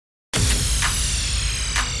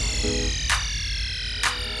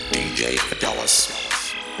DJ Fideliz.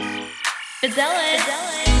 Fideliz.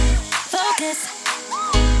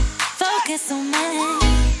 Focus on me.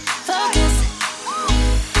 Focus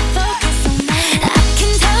on me. I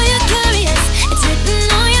can tell you're curious. It's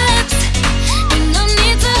written on your lips. Ain't no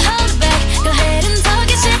need to hold back. Go ahead and talk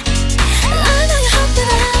your shit. I know you hope that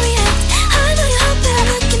I react. I know you hope that I'm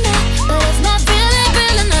looking back. But if my feeling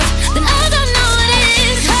real enough, then I don't know what it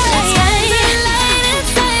is. Let's find the light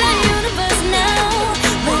inside the universe now.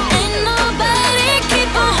 But ain't nobody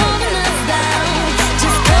keep on holding us down.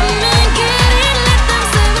 Just come and get it, let them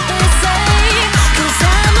say what they say. 'Cause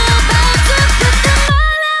I'm about to put them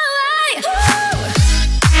all away.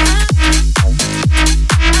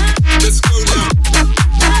 Let's go now.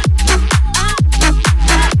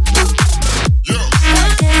 Yo.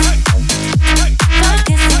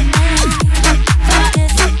 Focus on me.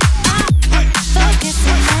 Focus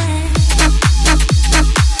on me.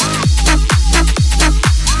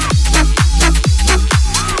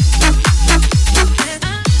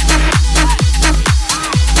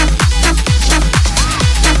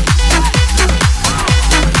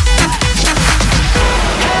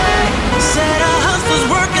 Said our hustle's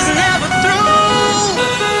work is never through.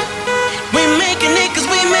 We making it 'cause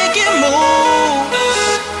we making moves.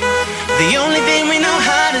 The only thing we know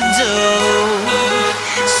how to do.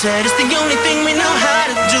 Said it's the only thing we know how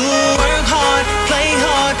to do. Work hard, play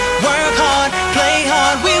hard, work hard, play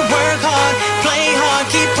hard. We work hard, play hard,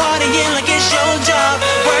 keep partying like it's your job.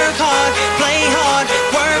 Work hard, play hard,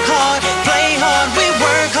 work hard, play hard. We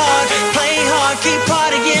work hard, play hard, keep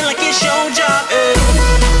partying like it's your job.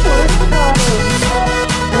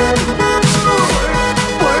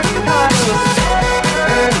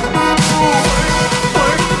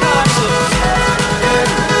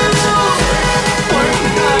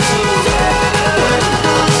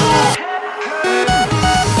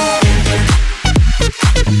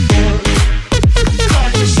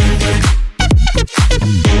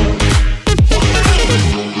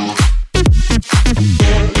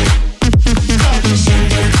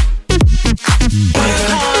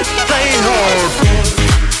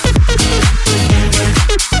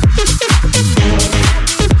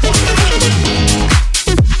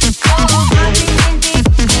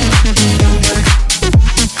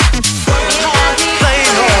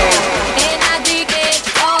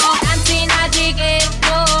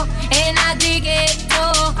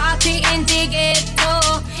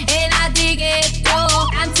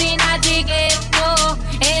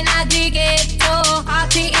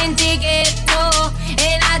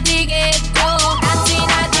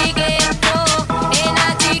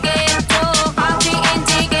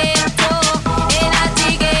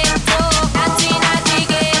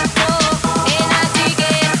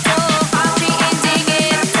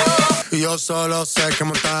 Yo solo sé que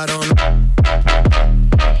montaron.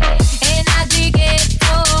 And I dig it,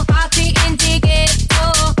 oh, party and dig it,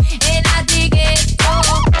 oh, and I dig it,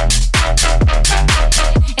 oh.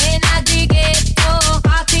 And I dig it, oh,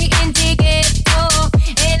 party and dig it, oh,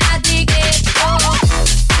 and I dig it, oh.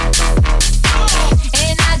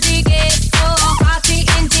 And I dig it, oh, party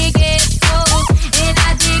and dig it, oh, and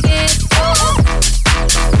I dig it, oh.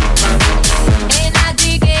 And I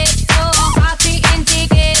dig it, oh, party and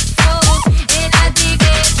dig it, oh, and I dig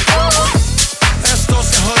it, oh. Esto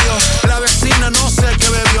se jodió. La vecina no sé qué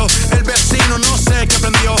bebió. El vecino no sé qué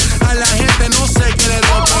prendió. A la gente no sé qué le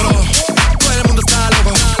dio. Pero todo el mundo está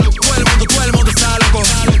loco. Todo el mundo está loco.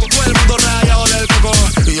 Todo el mundo rayado del coco.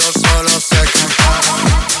 Y yo solo sé que montaron.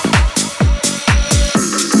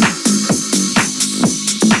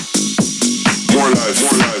 More life,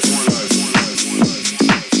 more life, more life, more life, more life.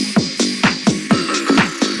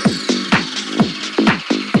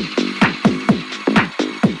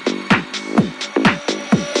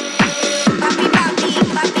 Papi, papi,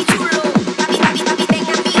 papi chulo, papi, papi, papi, ven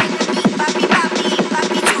a mí. Papi, papi,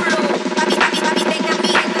 papi chulo, papi, papi, papi, ven a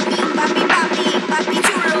mí. Papi, papi, papi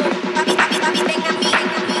chulo, papi, papi, papi, ven a mí.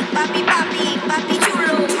 Papi, papi, papi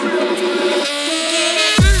chulo.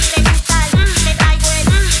 Te gusta el, te traigo el,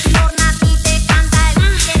 Lorna a ti te canta el,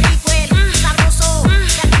 qué rico el, sabroso,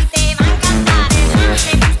 que a ti te va a encantar el.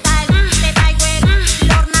 Te gusta el, te traigo el,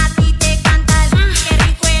 Lorna a ti te canta el, qué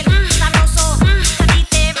rico el, sabroso, que a ti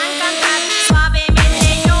te va a encantar. Suavemente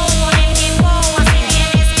yo con el tiempo, así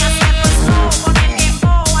tienes que hacerlo slow, con el tiempo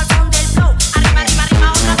al son del flow, arriba, arriba, arriba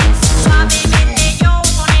otra vez. Suavemente yo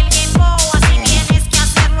con el tiempo, así tienes que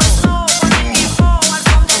hacerlo slow, con el tiempo al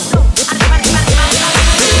son del flow, arriba, arriba, arriba otra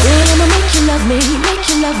vez. I'ma make you love me, make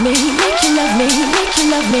you love me, make you love me, make you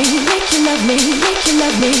love me, make you love me, make you love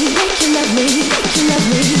me, make you love me, make you love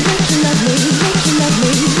me, make you love me, make you love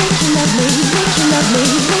me, make you love me, make you love me,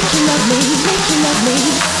 make you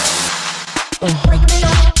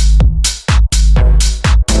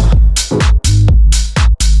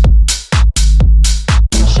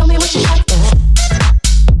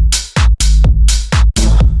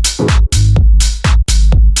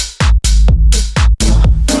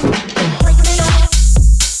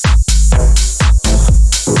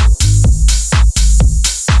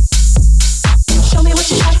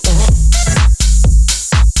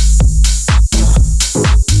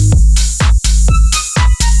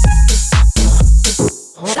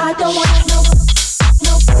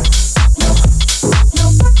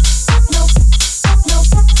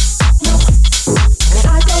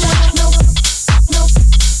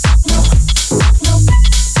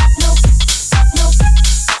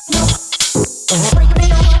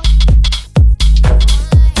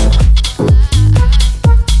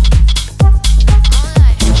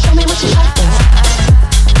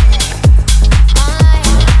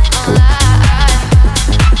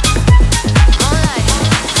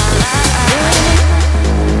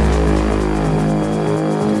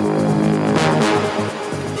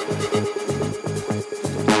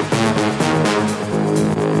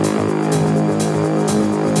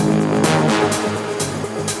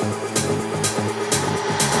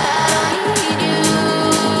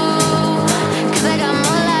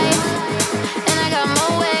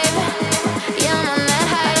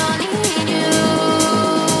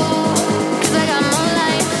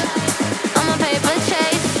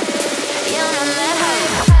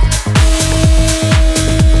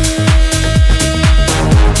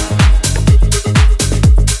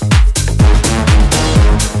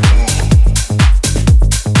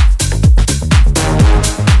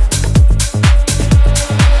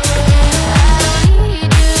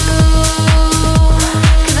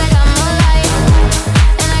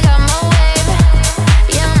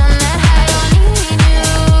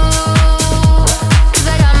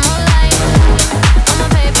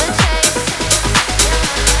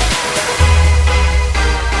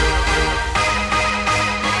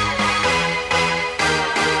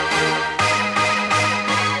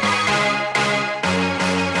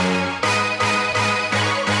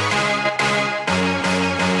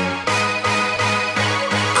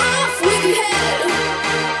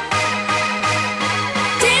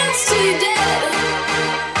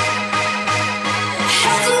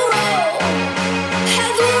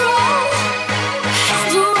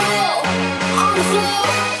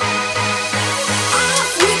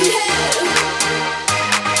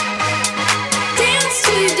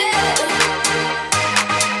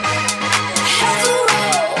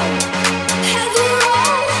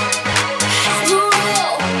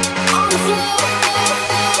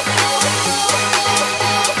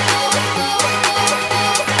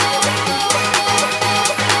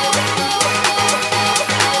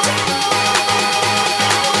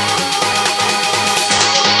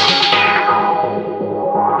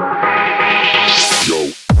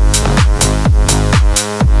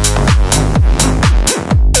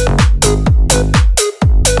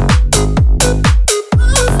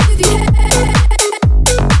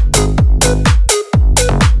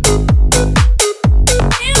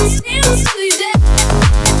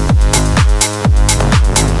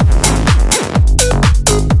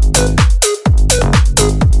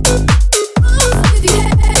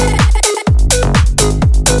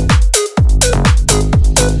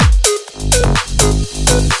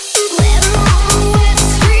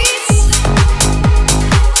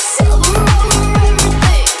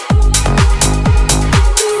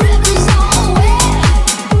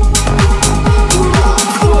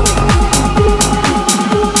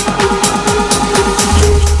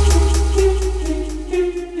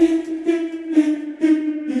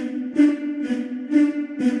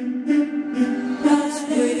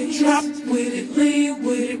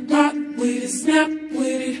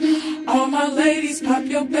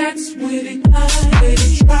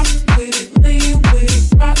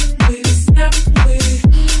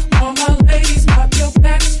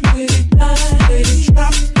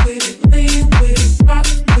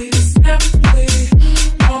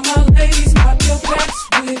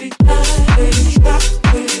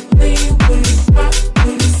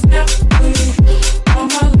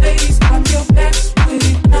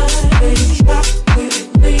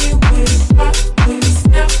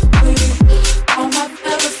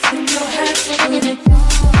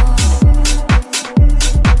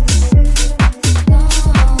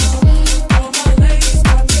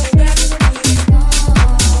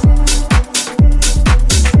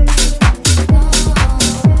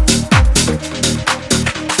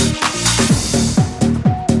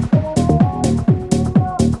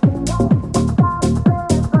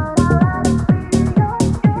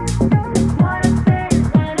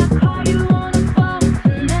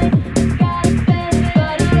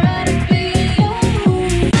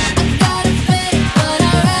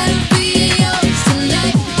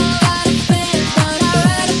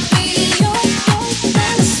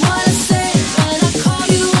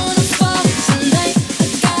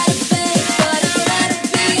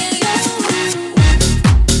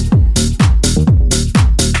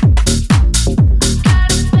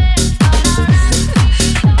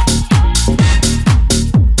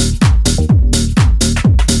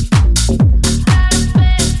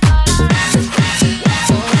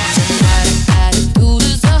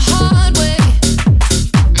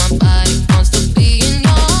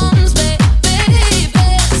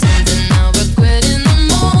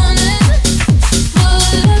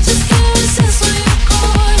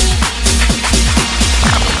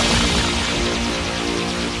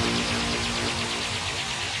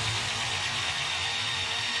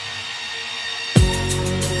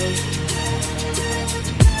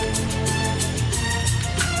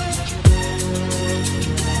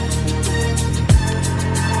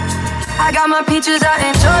I got my peaches out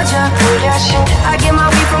in Georgia. Yeah, shit. I get my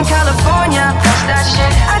weed from California. That's that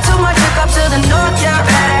shit. I took my chick up to the north, yeah.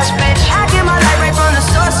 Badass bitch. I get my light right from the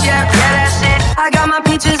source, yeah. Yeah, that's it. I got my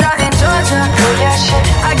peaches out in Georgia. Yeah, shit.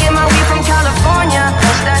 I get my weed from California.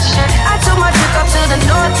 That's that shit. I took my chick up to the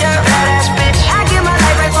north, yeah. Badass bitch. I get my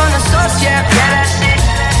light right from the source, yeah. Yeah, that's it.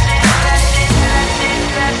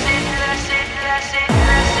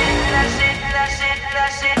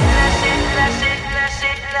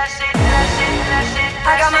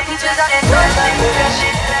 I got my peaches out in Georgia.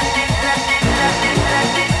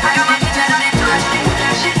 I got my peaches out in Georgia.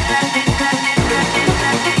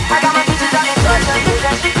 I got my peaches out in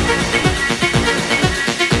Georgia.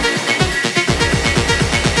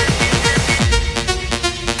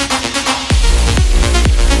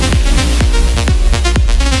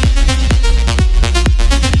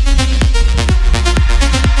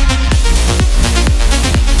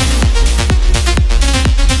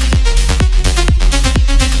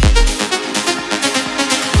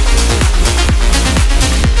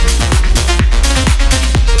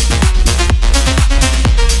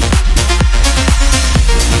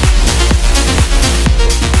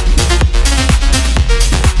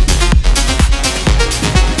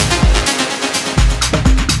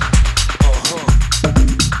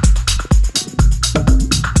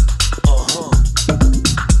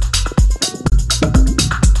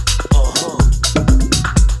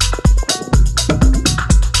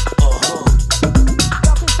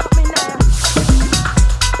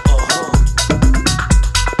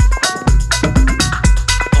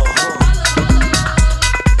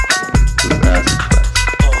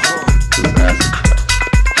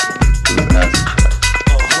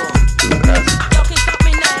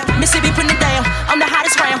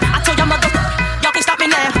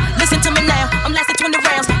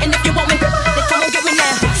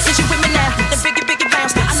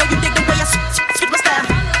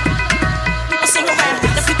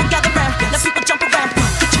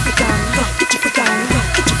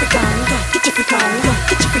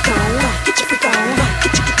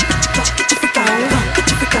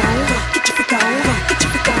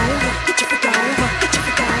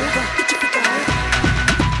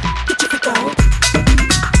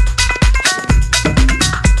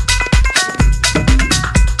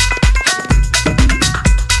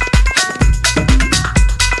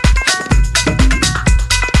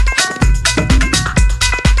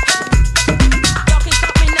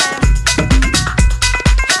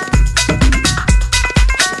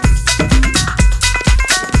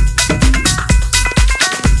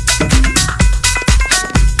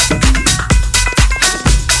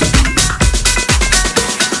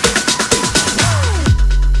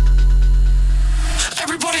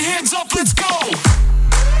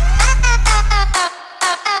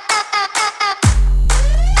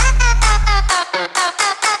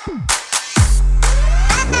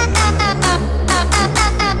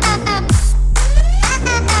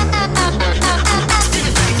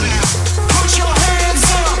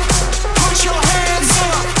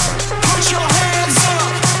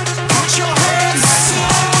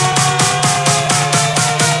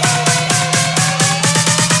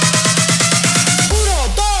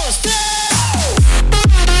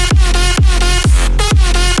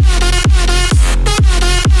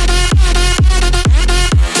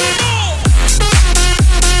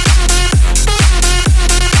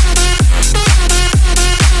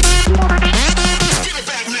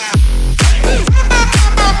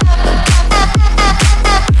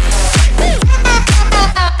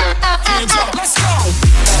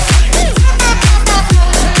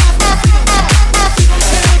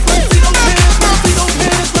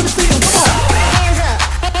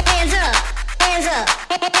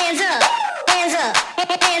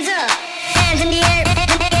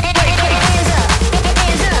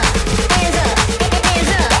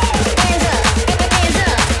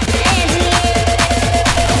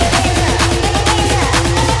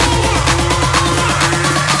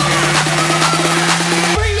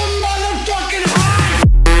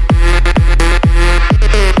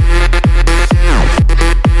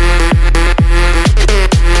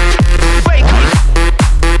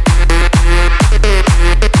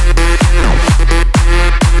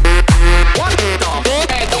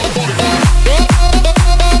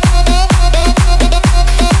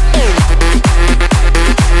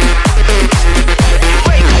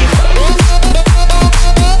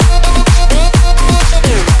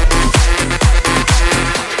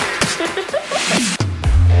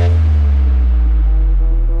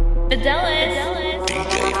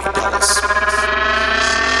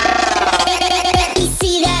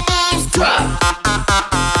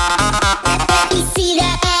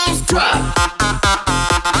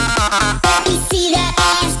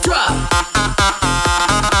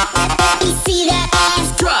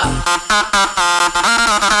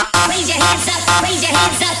 Raise your hands up, raise your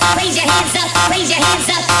hands up, raise your hands up, raise your hands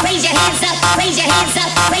up, raise your hands up, raise your hands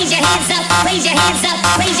up, raise your hands up, raise your hands up,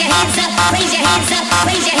 raise your hands up, raise your hands up,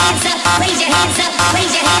 raise your hands up, raise your hands up,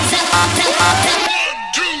 raise your hands up, 1,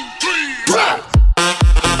 2, 3, rock.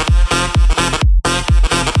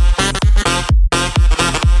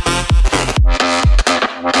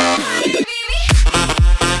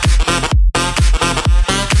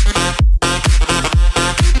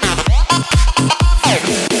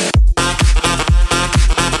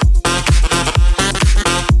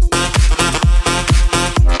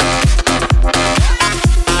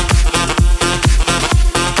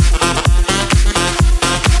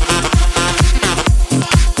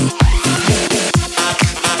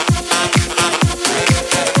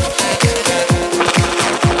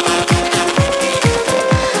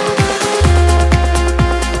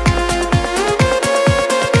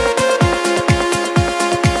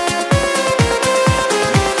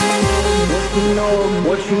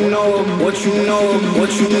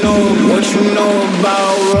 What you know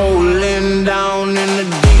about rolling down in the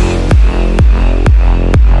deep?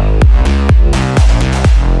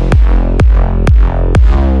 What you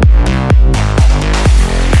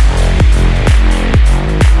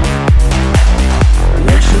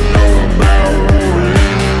know about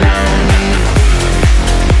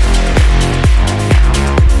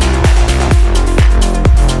rolling down in the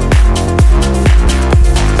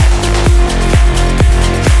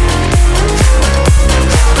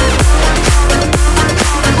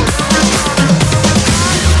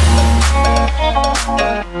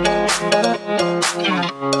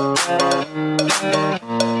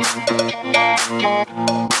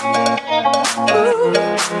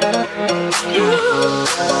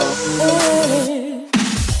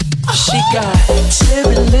She got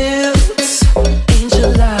cherry lips,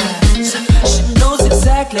 angel eyes. She knows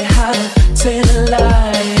exactly how to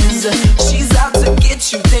tantalize. She's out to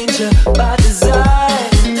get you, danger by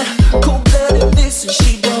design. Cold-blooded vixen,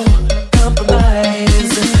 she don't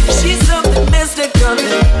compromise. She's something mystical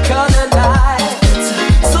in color lights.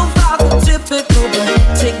 So far from typical,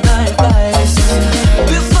 but take my advice.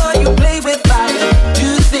 Before you play with fire,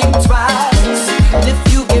 do think twice. And if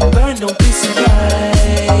you get burned, don't be surprised.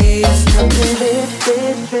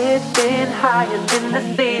 Drifting higher than the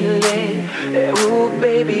ceiling. Ooh,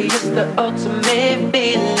 baby, it's the ultimate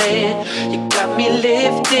feeling. You got me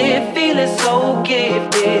lifted, feeling so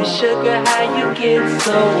gifted. Sugar, how you get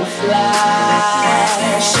so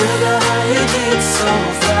fly? Sugar, how you get so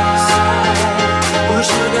fly? Oh,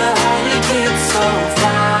 sugar, how you get so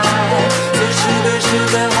fly? So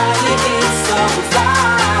sugar, how you get so fly?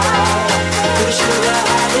 Oh, sugar,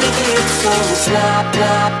 how you get so fly? Blah,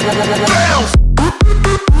 blah, blah, blah, blah.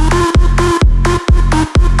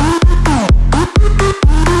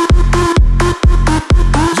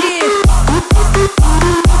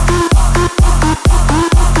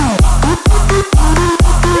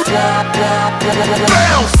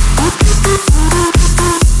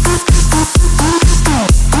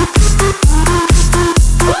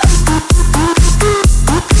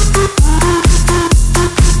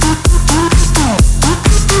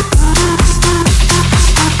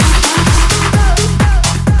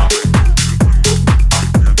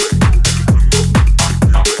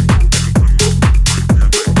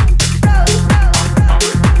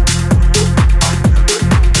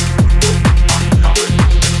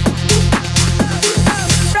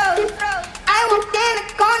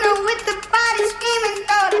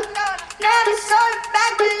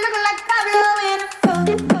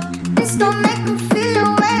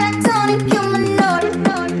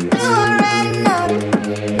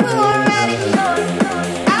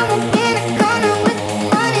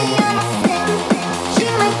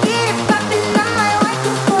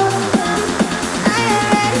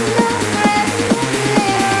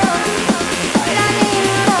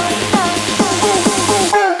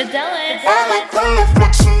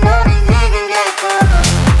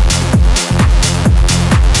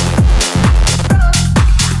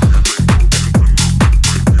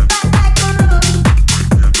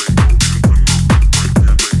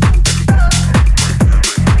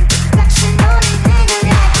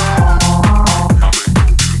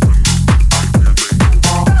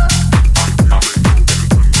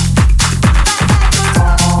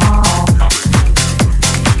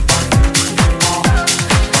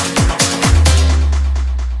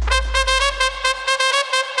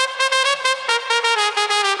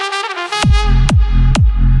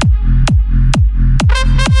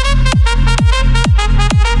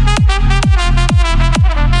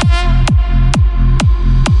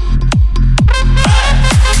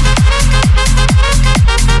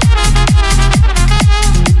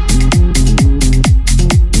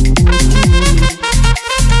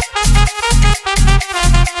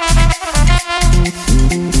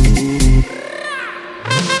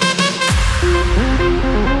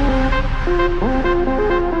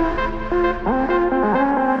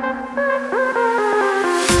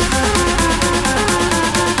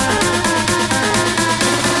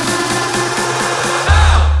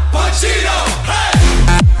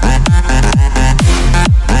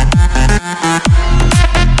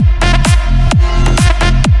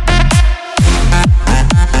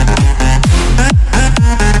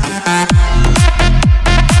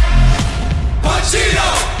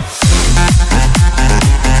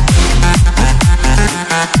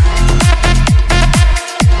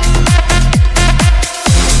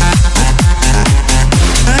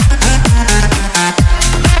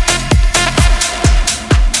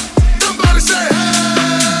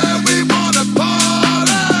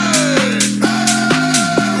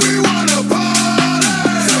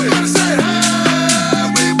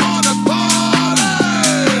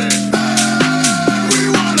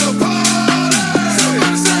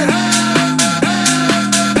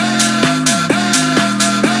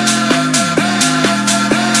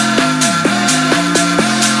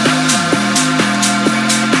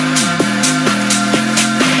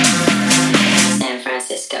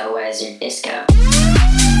 disco.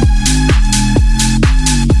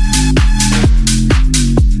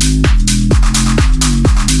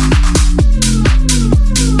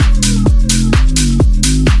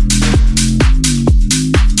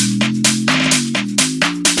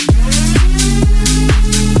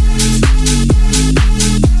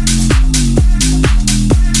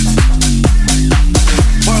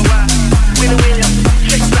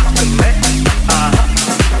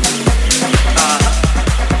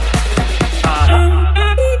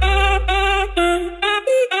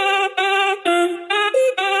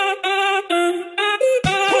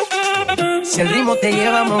 Si el ritmo te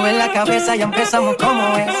lleva a mover la cabeza, ya empezamos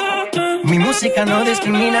como es. Mi música no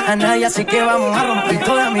discrimina a nadie, así que vamos a romper.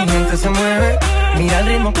 Toda mi gente se mueve, mira el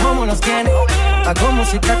ritmo como nos tiene. Hago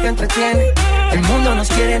música que entretiene. El mundo nos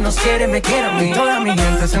quiere, me quiere a mí. Toda mi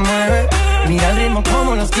gente se mueve, mira el ritmo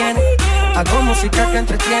como nos tiene. Hago música que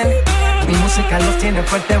entretiene. Mi música los tiene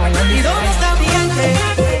fuerte bailando. ¿Y dónde está mi gente?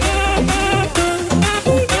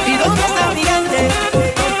 ¿Y dónde está mi gente?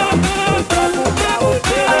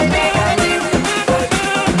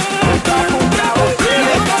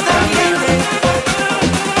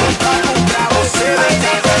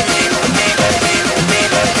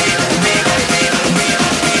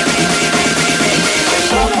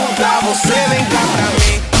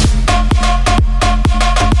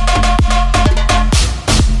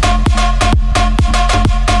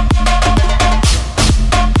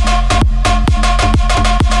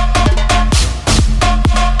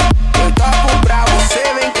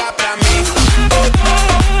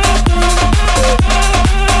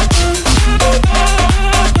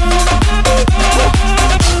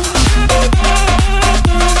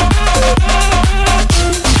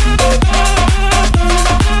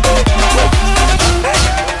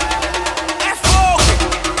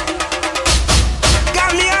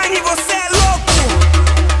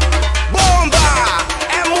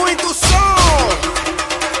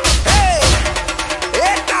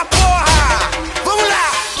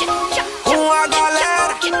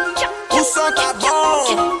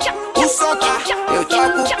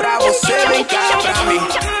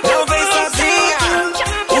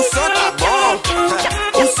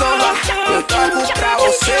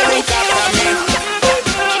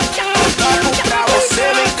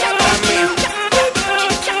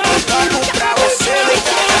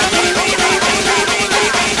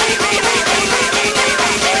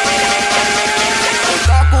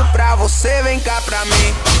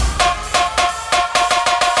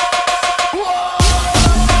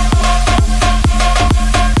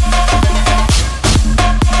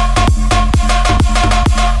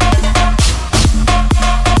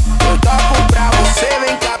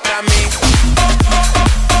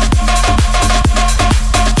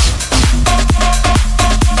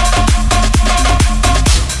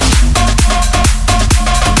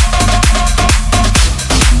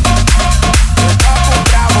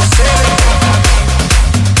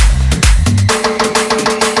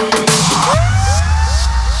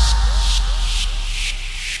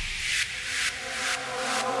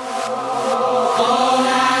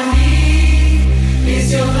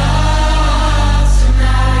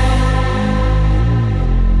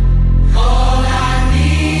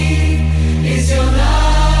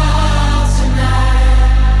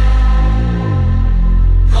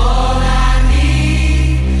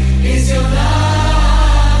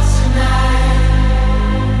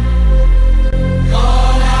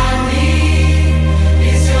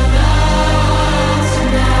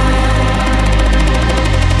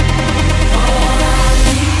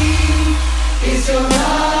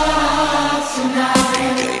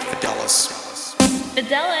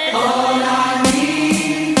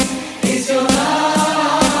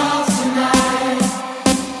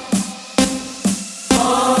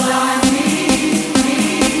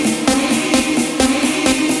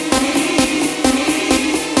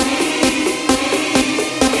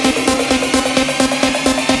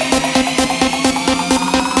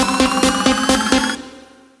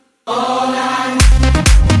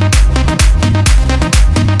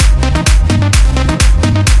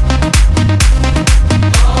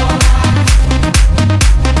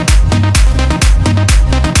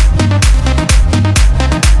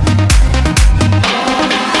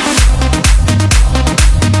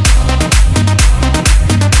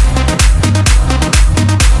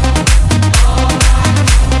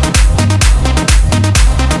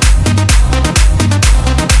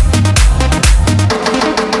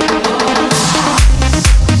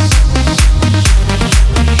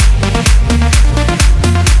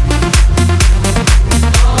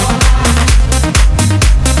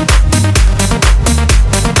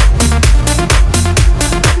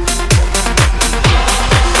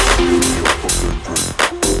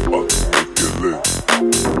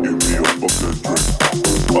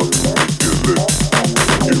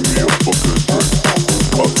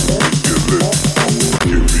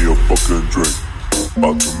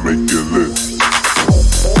 about to make it lit.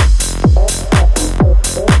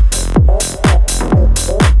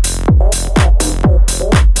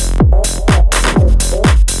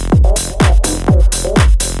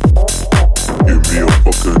 Give me a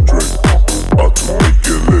fucking drink, about to make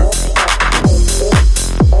it lit.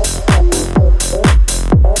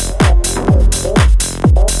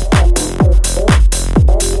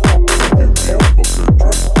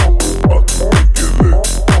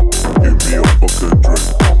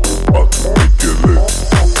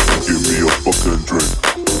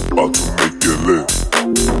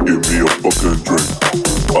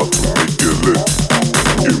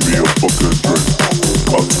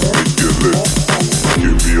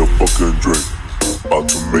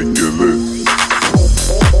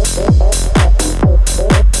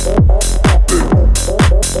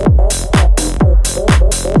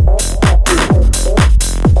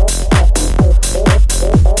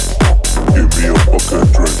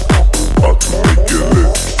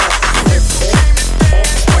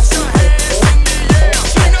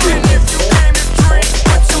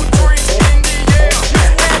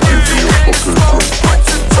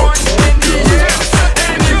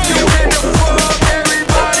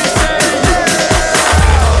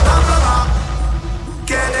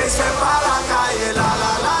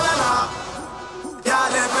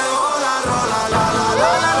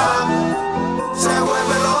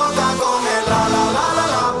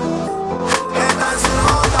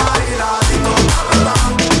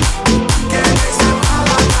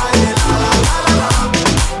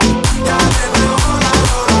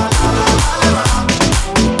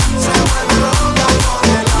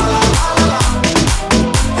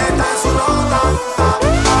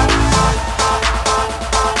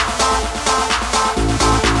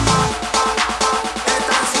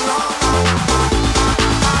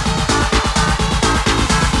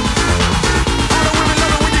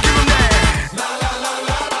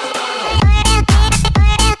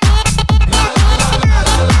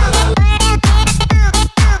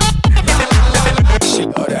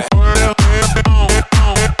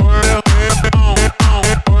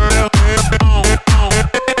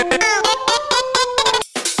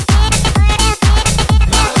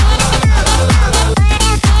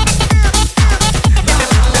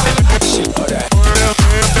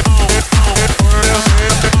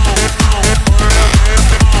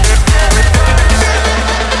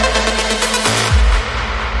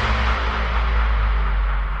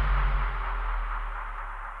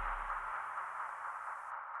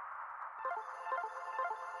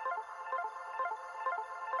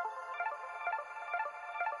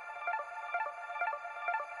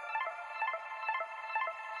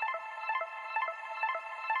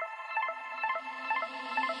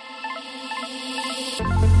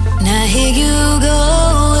 Now here you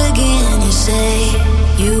go again, you say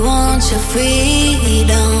you want your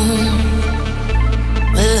freedom.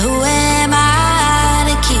 Well, who am I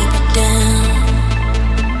to keep it down?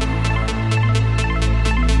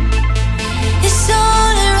 It's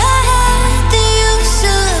only right that you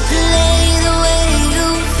should play the way you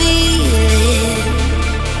feel it.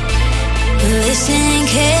 Listen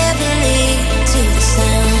carefully to the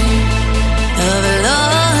sound of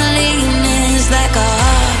loneliness, like a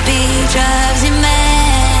heartbeat drives you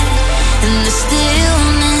mad, and the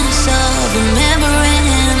stillness of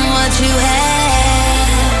remembering what you had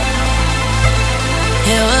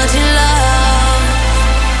and what you love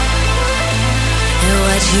and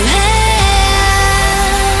what you had,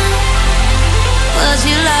 what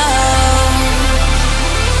you love.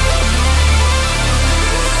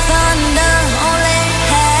 Thunder only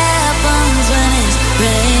happens when it's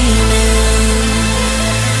raining.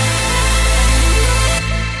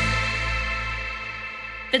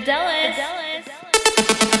 Fideliz.